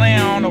 honey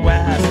on the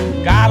west.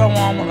 Got a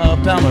woman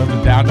uptown with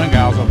the downtown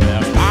girls are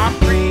best. I'm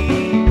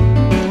free,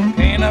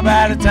 can't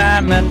nobody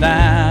tie me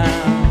down.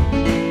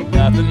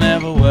 Nothing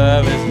ever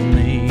worries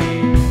me,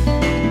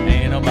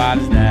 ain't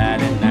nobody's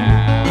daddy now.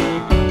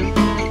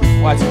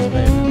 Watch this,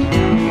 baby.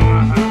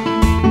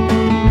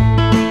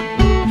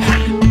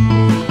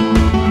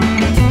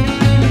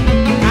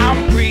 I'm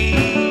free,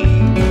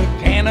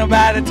 can't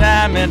nobody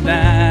tie me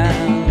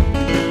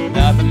down.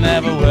 Nothing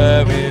ever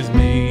worries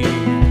me,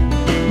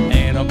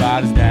 ain't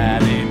nobody's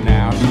daddy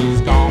now. She's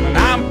gone and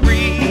I'm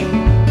free,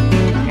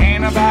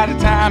 can't nobody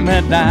tie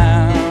me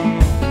down.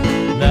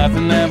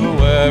 Nothing ever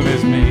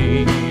worries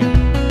me,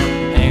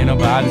 ain't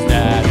nobody's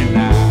daddy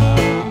now.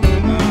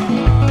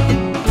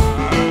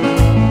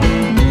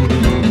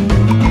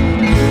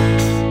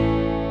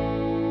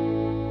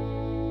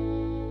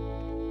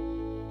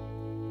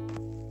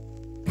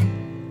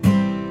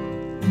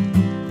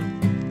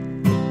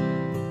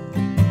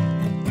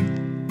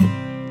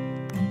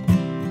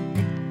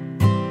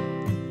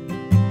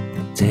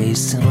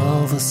 Tasting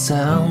all the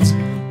sounds,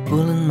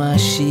 pulling my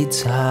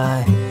sheets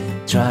high,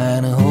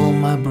 trying to hold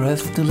my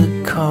breath till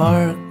the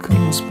car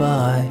comes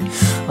by.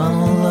 On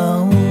a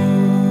lonely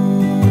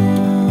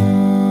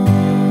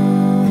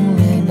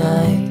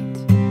night,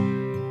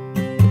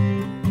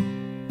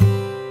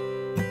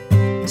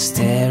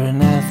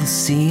 staring at the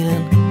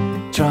ceiling,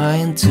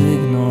 trying to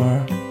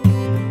ignore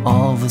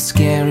all the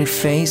scary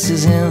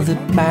faces and the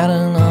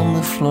pattern on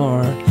the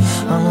floor.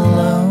 On a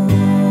lonely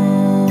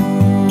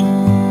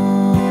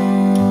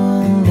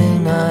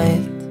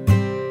night,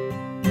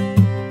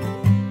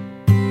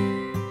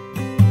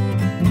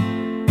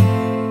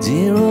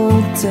 dear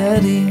old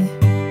daddy,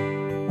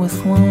 with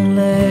one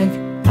leg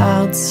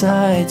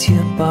outside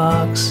your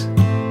box,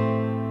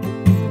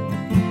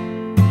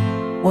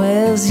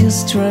 where's your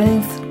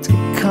strength to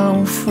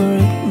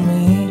comfort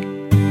me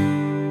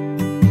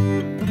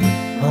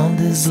on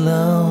this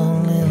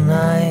lonely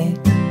night?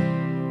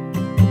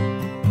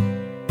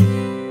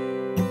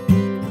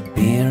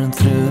 Peering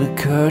through the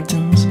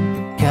curtains,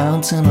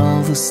 counting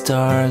all the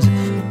stars,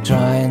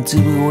 trying to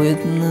be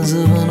witness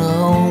of an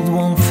old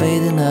one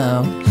fading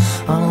out.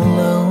 On a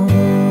lonely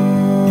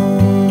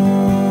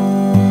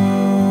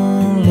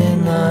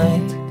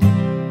night,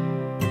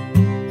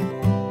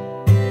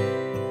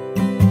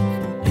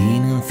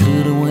 leaning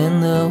through the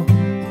window,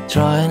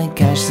 trying to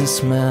catch the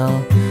smell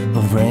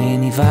of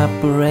rain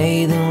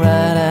evaporating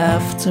right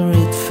after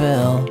it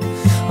fell.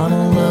 On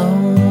a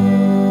lonely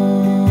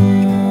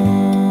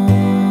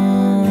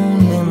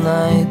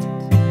night,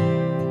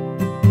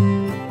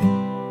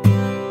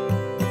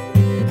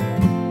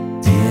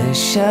 dear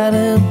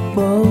shattered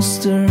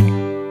poster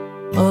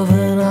of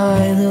an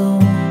idol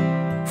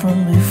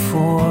from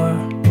before,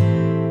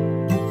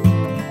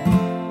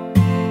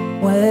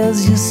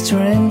 where's your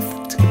strength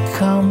to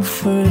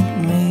comfort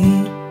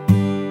me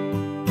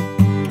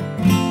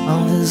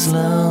on this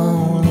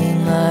lonely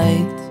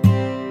night?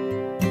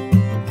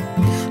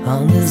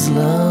 On this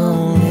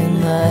lonely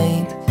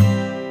night,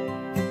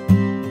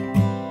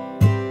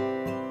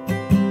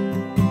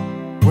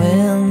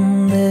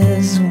 when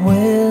there's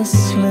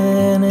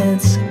whistling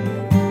its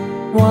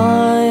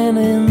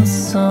whining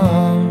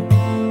song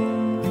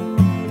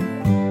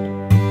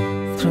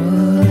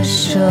through the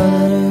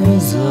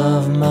shutters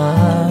of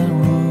my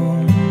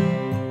room,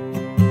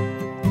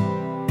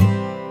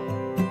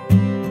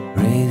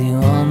 radio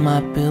on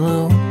my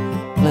pillow,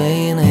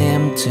 playing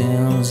hymn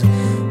tunes,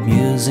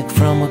 music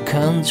from a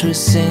country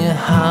singer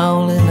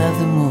howling at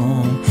the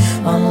moon.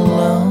 On a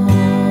lonely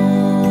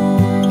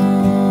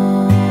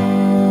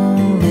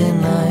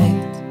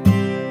night,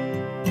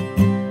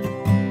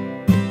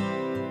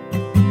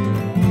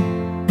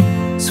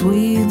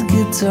 sweet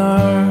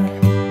guitar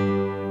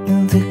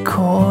in the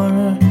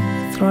corner,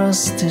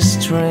 thrusty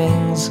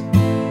strings,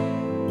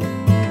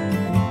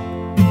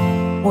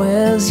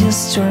 where's your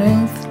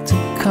strength to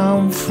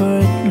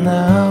comfort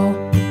now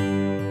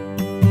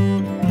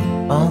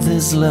on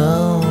this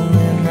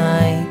lonely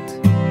night,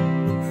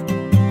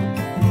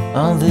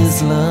 on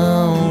this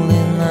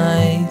lonely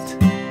night,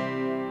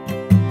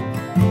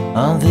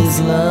 on this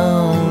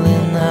lonely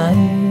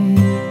night,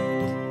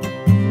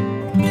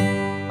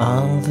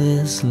 on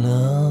this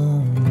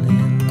lonely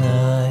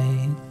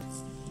night.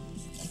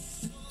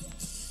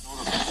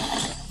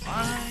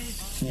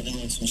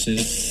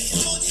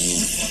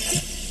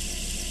 Succede.